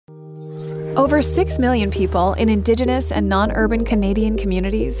Over 6 million people in Indigenous and non-urban Canadian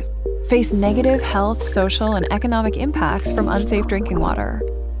communities face negative health, social, and economic impacts from unsafe drinking water.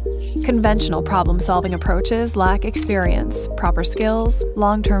 Conventional problem-solving approaches lack experience, proper skills,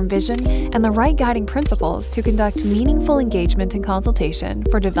 long-term vision, and the right guiding principles to conduct meaningful engagement and consultation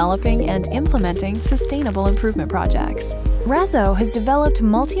for developing and implementing sustainable improvement projects. RESEAU has developed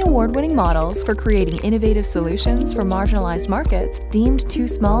multi-award-winning models for creating innovative solutions for marginalized markets deemed too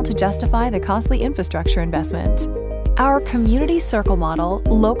small to justify the costly infrastructure investment. Our Community Circle model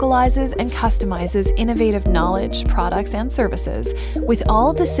localizes and customizes innovative knowledge, products, and services, with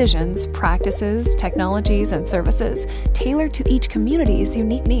all decisions, practices, technologies, and services tailored to each community's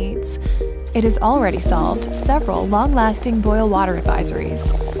unique needs. It has already solved several long-lasting boil water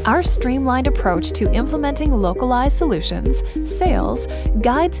advisories. Our streamlined approach to implementing localized solutions, sales,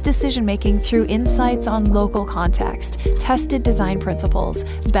 guides decision-making through insights on local context, tested design principles,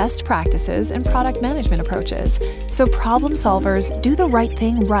 best practices, and product management approaches, so problem solvers do the right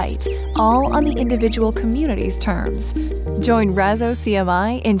thing right, all on the individual community's terms. Join RESEAU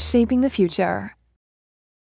CMI in shaping the future.